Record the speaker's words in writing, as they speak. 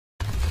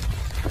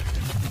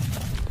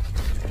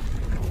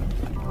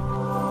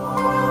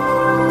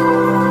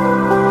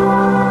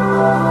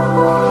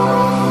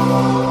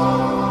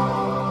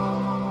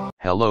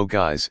Hello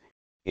guys,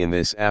 in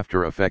this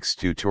After Effects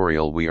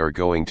tutorial we are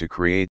going to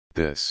create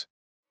this.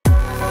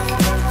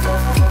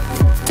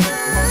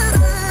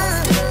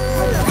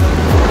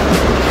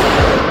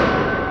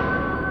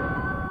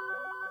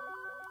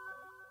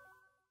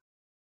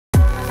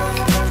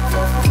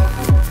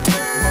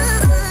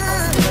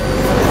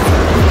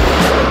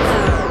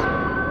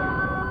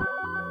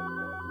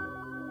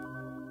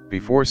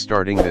 Before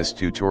starting this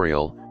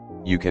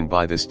tutorial, you can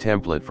buy this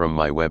template from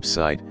my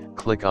website.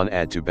 Click on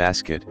Add to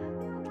Basket.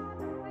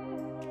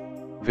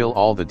 Fill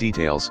all the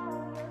details.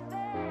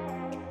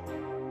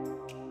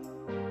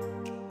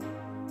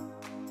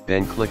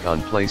 Then click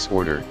on Place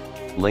Order,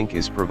 link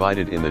is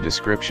provided in the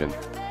description.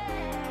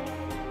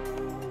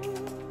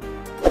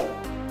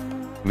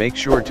 Make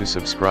sure to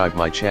subscribe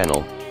my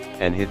channel,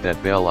 and hit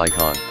that bell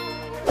icon.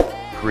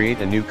 Create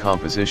a new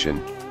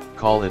composition,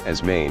 call it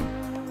as main.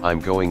 I'm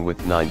going with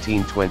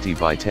 1920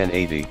 by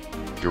 1080,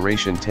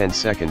 duration 10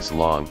 seconds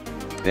long,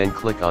 then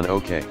click on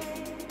OK.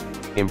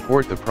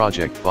 Import the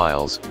project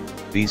files.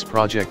 These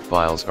project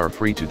files are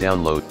free to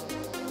download.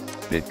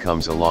 It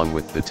comes along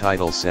with the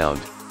title sound.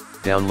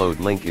 Download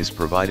link is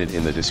provided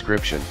in the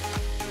description.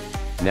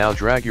 Now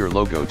drag your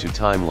logo to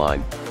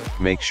timeline.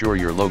 Make sure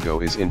your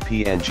logo is in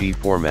PNG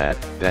format,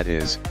 that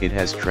is, it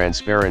has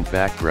transparent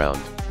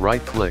background.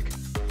 Right click,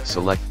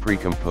 select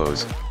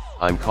Pre-Compose,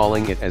 I'm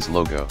calling it as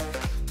logo.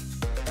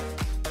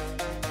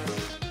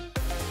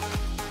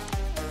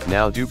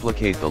 Now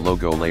duplicate the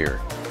logo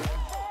layer.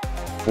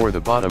 For the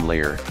bottom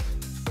layer,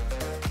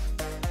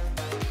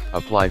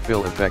 apply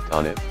fill effect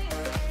on it.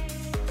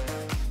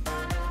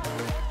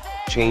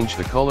 Change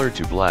the color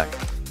to black.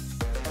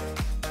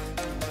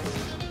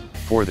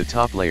 For the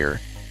top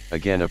layer,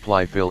 again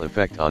apply fill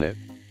effect on it.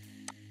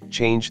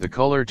 Change the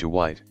color to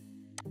white.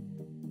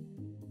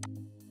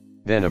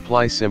 Then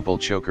apply simple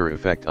choker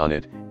effect on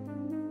it.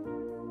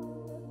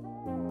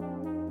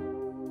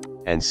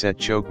 And set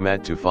choke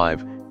matte to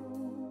 5.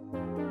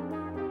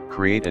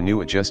 Create a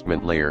new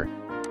adjustment layer.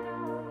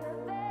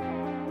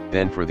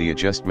 Then for the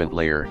adjustment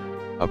layer,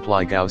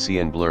 apply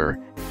Gaussian blur.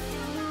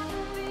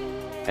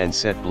 And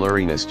set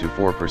blurriness to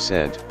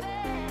 4%.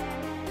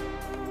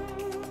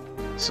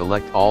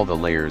 Select all the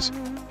layers,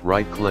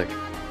 right click,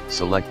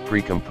 select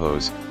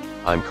Pre-Compose,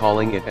 I'm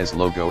calling it as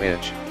Logo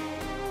Edge.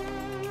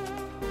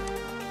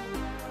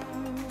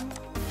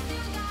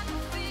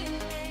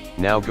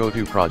 Now go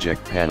to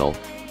Project Panel,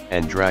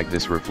 and drag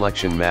this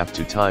reflection map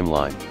to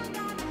timeline.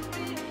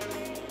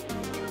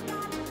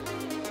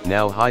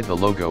 Now hide the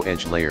logo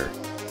edge layer.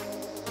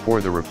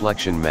 For the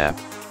reflection map,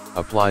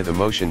 apply the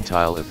motion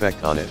tile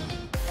effect on it.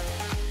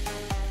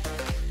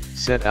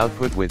 Set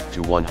output width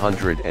to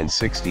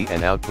 160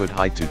 and output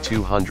height to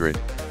 200,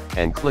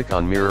 and click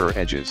on Mirror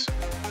Edges.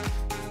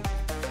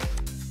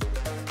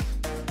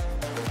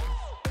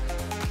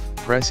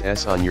 Press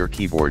S on your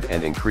keyboard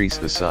and increase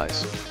the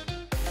size.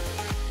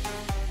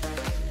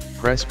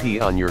 Press P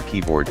on your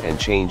keyboard and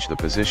change the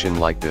position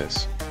like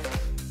this.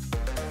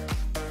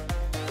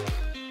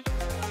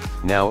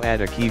 Now add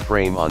a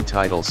keyframe on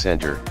title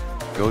center,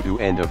 go to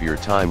end of your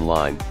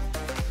timeline.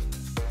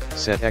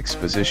 Set X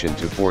position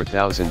to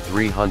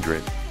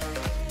 4300.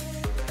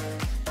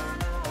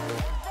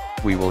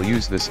 We will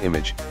use this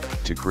image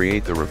to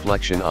create the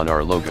reflection on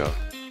our logo.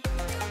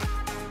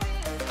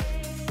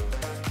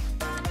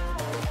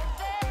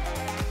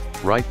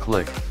 Right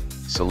click,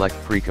 select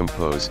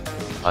Pre-Compose,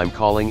 I'm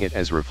calling it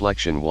as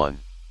Reflection 1.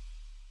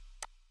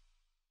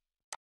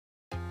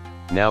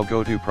 Now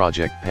go to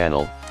Project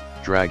Panel,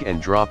 drag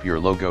and drop your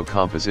logo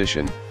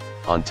composition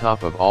on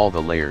top of all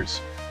the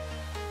layers.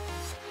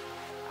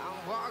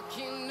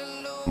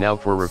 Now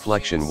for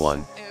Reflection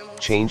 1,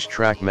 change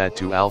Track Matte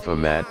to Alpha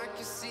Matte.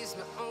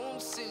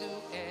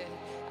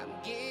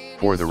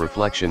 For the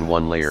Reflection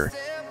 1 layer,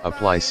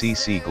 apply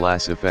CC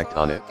Glass effect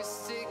on it.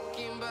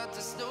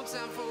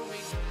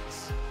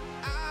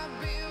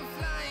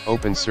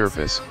 Open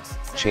Surface,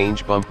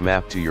 change Bump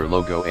Map to your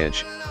logo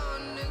edge.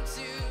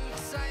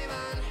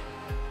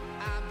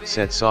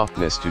 Set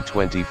softness to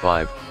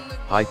 25,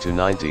 height to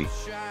 90.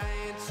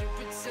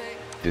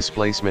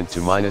 Displacement to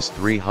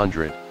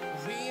 -300.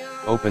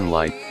 Open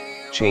light,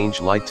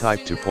 change light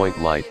type to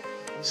point light,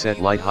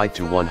 set light height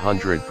to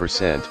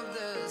 100%.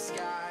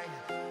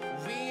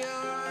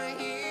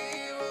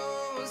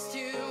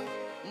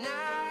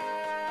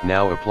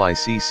 Now apply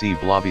CC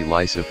Blobby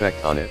Lice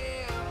effect on it.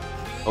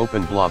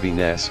 Open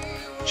Blobbiness,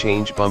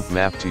 change bump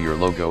map to your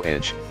logo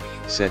edge,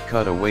 set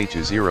cutaway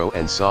to 0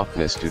 and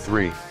softness to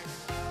 3.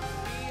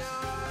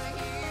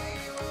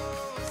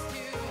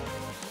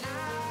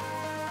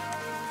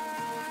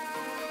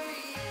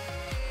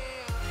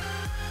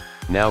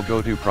 Now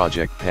go to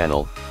Project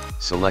Panel,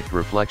 select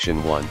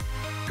Reflection 1,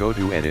 go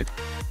to Edit,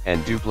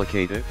 and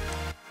duplicate it.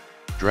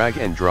 Drag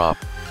and drop,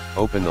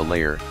 open the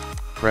layer,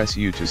 press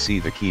U to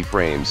see the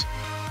keyframes,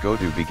 go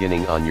to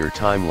Beginning on your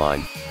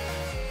timeline.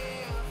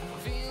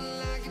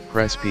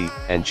 Press P,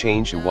 and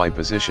change the Y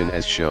position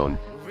as shown.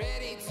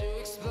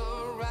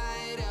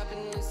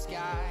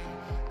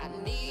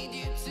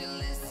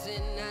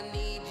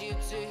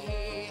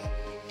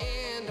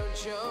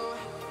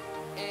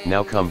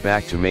 Now come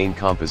back to main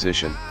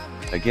composition.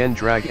 Again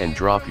drag and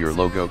drop your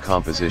logo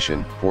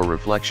composition. For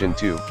reflection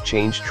 2,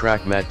 change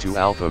track matte to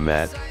alpha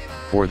matte.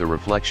 For the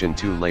reflection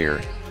 2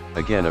 layer,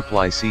 again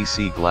apply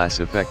CC glass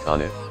effect on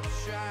it.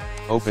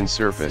 Open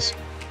surface,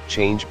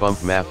 change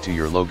bump map to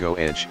your logo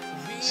edge,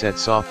 set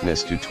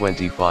softness to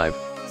 25,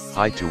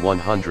 height to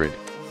 100,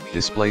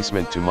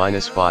 displacement to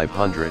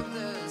 -500.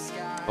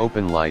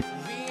 Open light,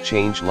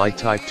 change light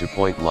type to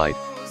point light,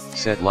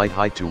 set light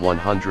height to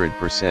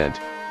 100%,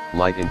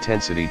 light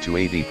intensity to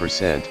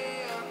 80%.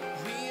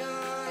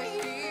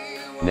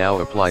 Now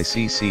apply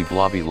CC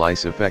blobby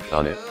lice effect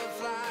on it.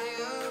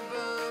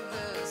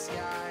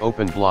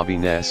 Open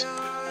blobbiness,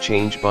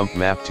 change bump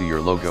map to your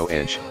logo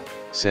edge,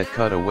 set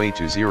cutaway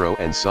to 0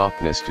 and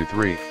softness to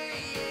 3.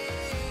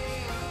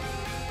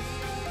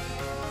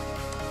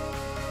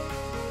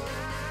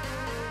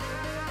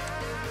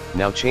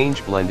 Now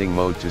change blending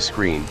mode to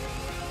screen.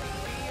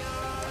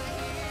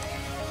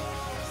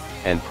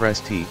 And press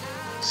T,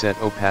 set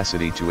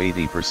opacity to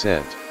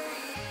 80%.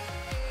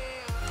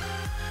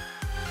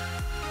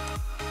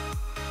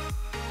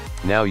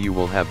 Now you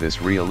will have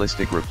this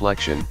realistic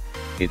reflection,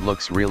 it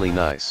looks really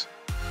nice.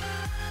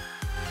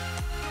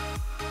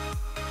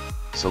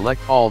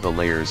 Select all the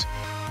layers,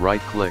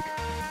 right click,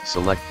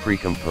 select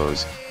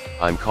pre-compose,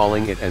 I'm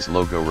calling it as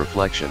logo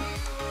reflection.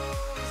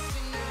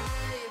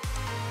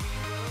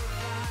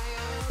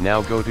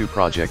 Now go to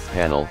project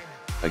panel,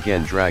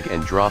 again drag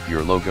and drop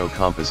your logo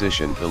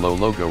composition below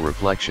logo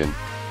reflection.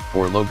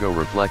 For logo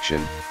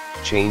reflection,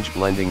 change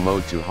blending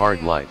mode to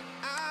hard light.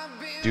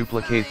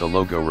 Duplicate the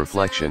logo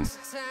reflection,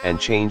 and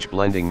change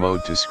blending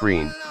mode to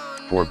screen.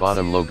 For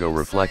bottom logo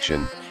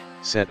reflection,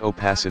 set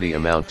opacity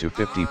amount to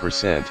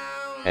 50%,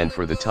 and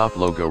for the top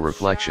logo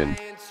reflection,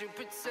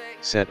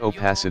 set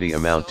opacity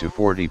amount to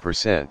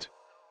 40%.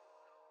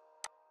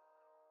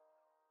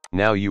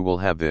 Now you will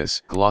have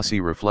this glossy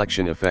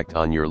reflection effect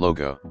on your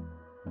logo.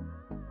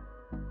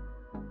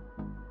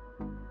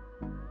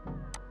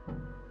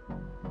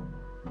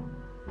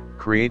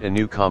 Create a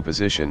new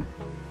composition,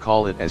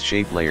 call it as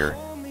shape layer.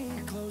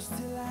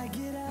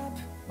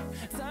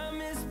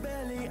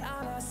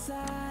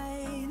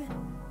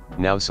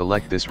 Now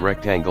select this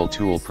rectangle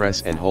tool,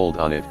 press and hold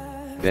on it,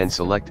 then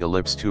select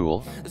ellipse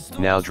tool,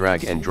 now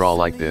drag and draw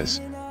like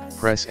this,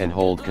 press and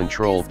hold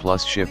Ctrl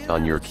plus Shift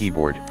on your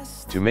keyboard,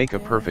 to make a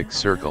perfect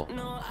circle.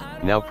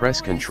 Now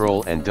press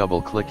Ctrl and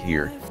double click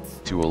here,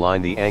 to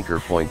align the anchor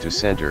point to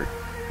center,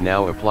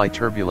 now apply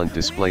Turbulent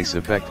Displace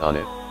effect on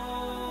it.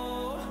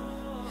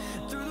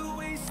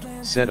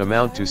 Set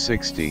amount to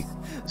 60,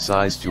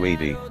 size to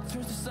 80,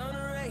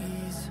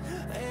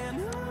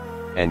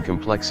 and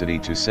complexity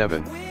to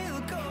 7.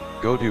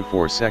 Go to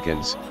 4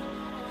 seconds.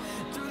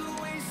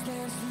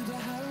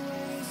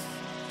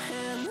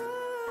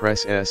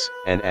 Press S,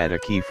 and add a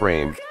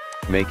keyframe,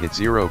 make it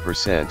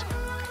 0%,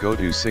 go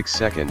to 6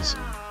 seconds.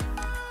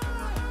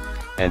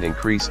 And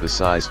increase the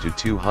size to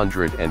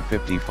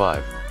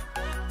 255.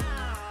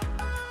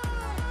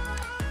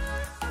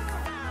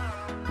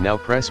 Now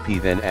press P,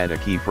 then add a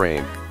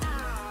keyframe.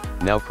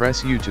 Now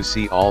press U to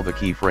see all the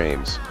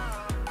keyframes.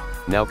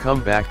 Now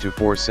come back to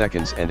 4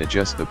 seconds and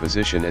adjust the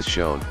position as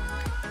shown.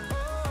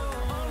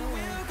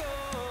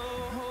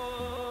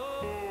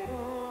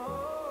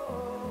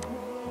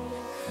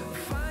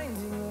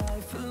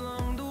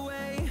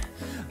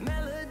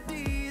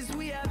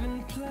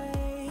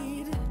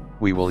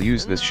 We will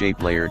use this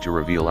shape layer to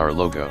reveal our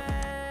logo.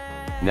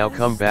 Now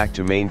come back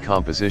to main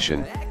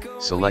composition,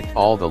 select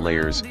all the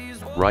layers,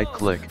 right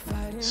click,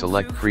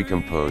 select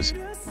pre-compose,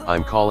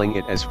 I'm calling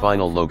it as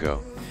final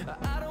logo.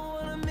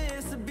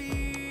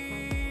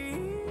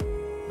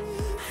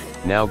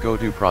 Now go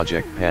to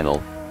project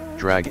panel,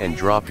 drag and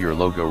drop your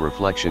logo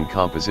reflection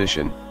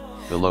composition,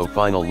 below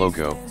final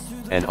logo,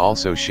 and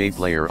also shape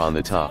layer on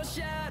the top.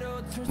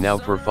 Now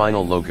for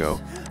final logo,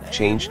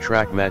 change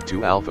track matte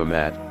to alpha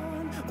matte.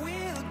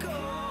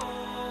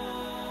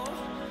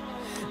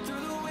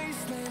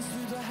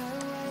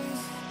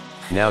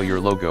 Now your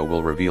logo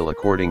will reveal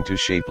according to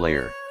shape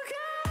layer.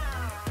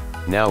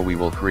 Now we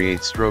will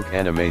create stroke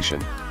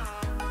animation.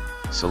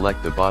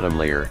 Select the bottom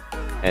layer,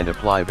 and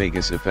apply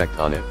Vegas effect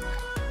on it.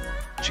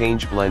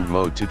 Change blend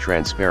mode to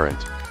transparent.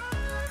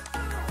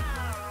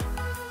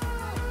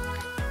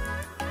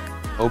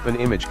 Open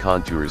image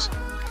contours,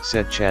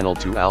 set channel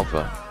to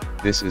alpha,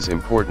 this is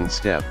important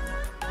step.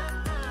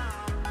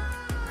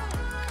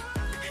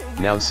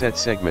 Now set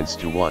segments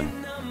to 1,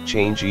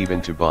 change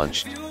even to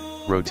bunched.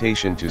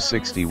 Rotation to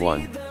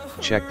 61,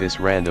 check this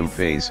random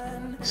phase,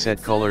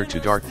 set color to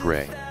dark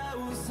gray.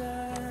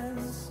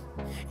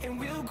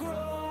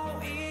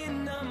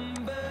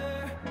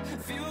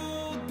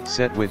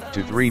 Set width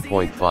to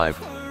 3.5,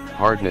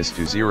 hardness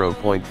to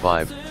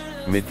 0.5,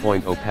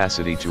 midpoint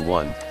opacity to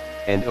 1,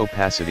 end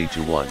opacity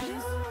to 1.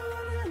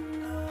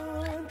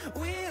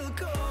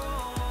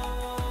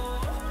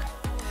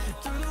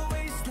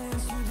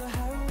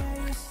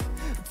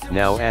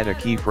 Now add a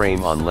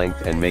keyframe on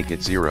length and make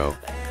it 0.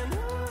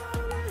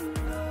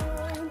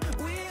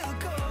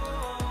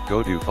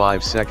 Go to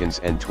 5 seconds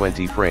and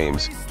 20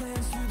 frames.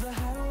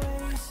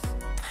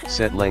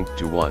 Set length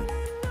to 1.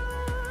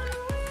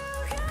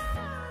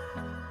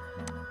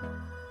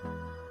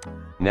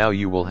 Now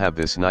you will have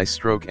this nice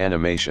stroke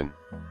animation.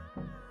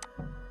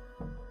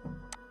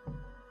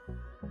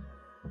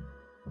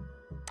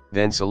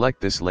 Then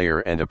select this layer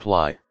and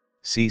apply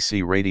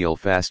CC Radial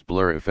Fast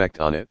Blur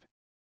effect on it.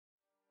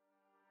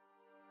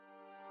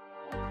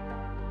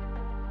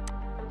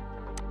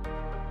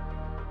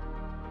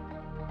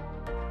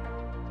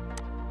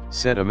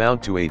 Set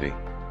amount to 80.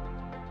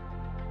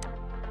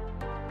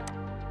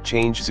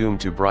 Change zoom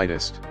to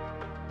brightest.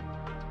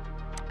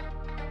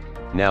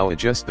 Now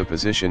adjust the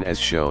position as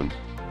shown.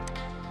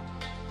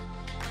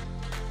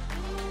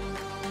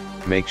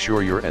 Make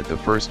sure you're at the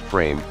first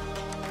frame.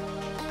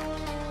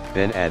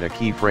 Then add a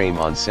keyframe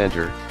on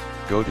center,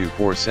 go to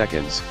 4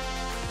 seconds.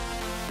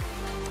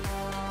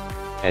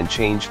 And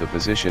change the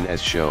position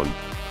as shown.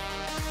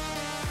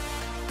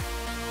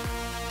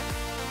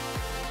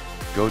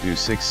 Go to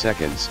 6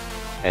 seconds,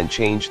 and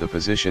change the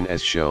position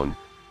as shown.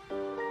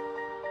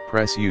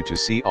 Press U to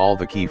see all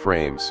the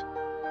keyframes.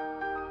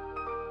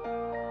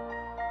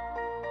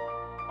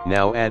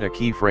 Now add a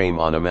keyframe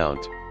on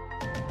amount.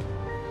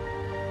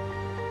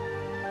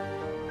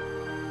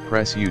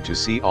 Press U to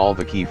see all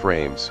the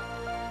keyframes.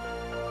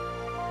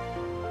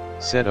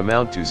 Set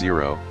amount to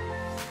 0.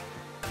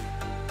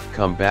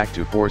 Come back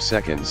to 4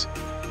 seconds,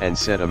 and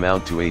set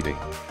amount to 80.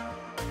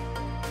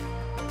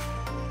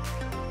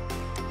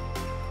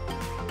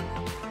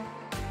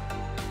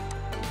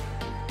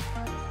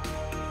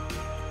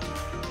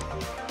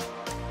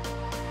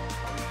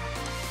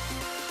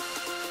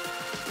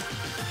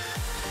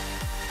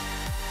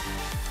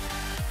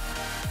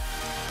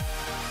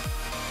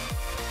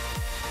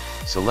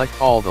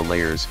 Select all the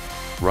layers,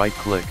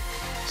 right-click,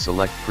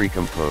 select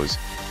Pre-Compose,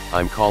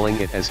 I'm calling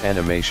it as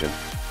Animation.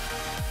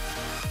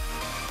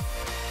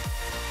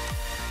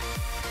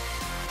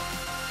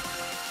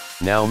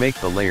 Now make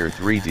the layer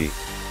 3D.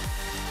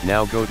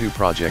 Now go to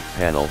Project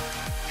Panel,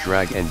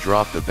 drag and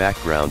drop the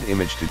background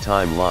image to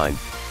Timeline,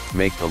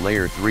 make the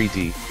layer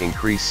 3D,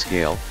 increase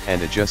scale,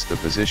 and adjust the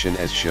position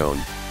as shown.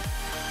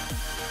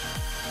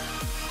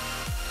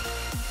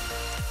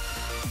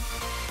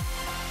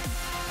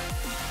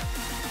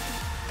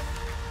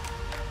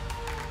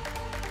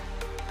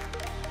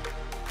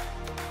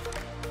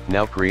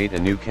 Now create a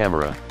new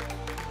camera.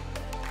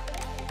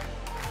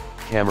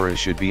 Camera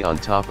should be on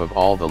top of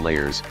all the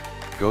layers,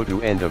 go to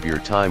end of your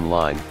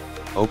timeline,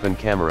 open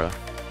camera,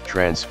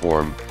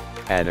 transform,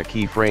 add a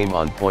keyframe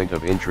on point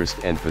of interest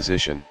and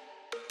position.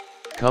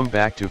 Come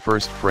back to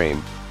first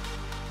frame.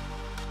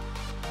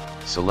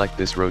 Select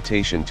this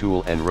rotation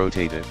tool and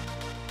rotate it.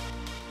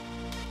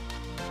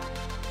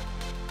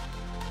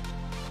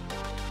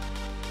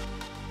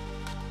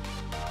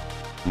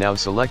 Now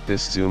select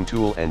this zoom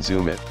tool and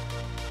zoom it.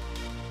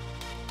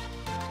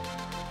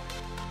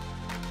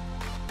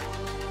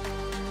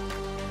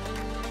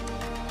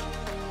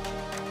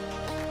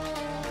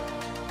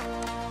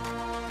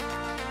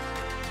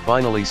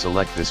 Finally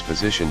select this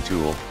position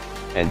tool,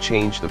 and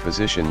change the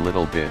position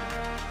little bit,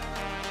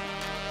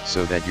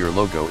 so that your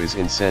logo is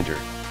in center.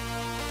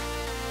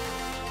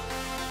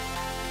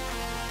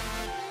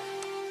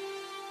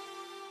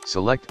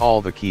 Select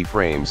all the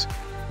keyframes,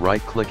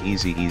 right-click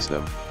ease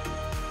them.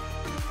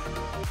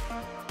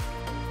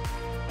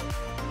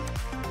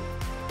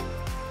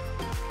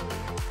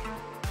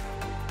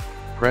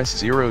 Press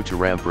 0 to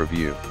ramp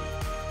review.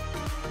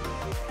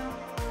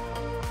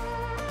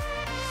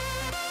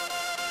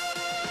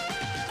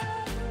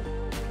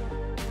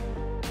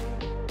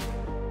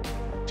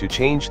 To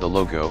change the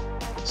logo,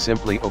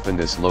 simply open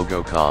this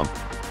logo comp,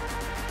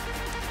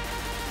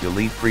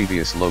 delete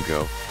previous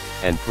logo,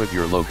 and put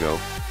your logo.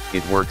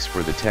 It works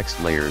for the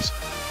text layers.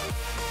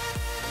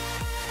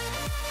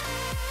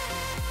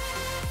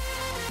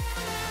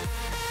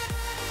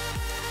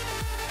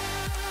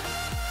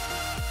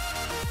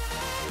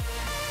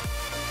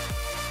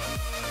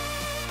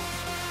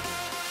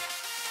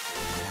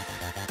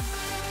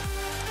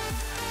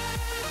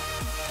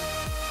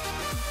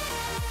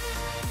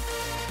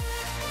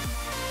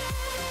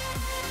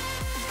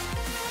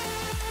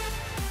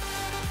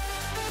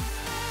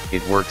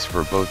 It works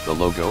for both the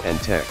logo and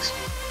text.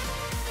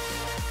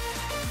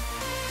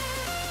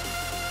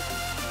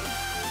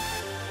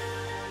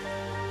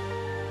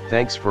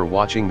 Thanks for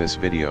watching this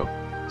video.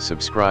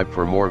 Subscribe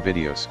for more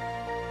videos.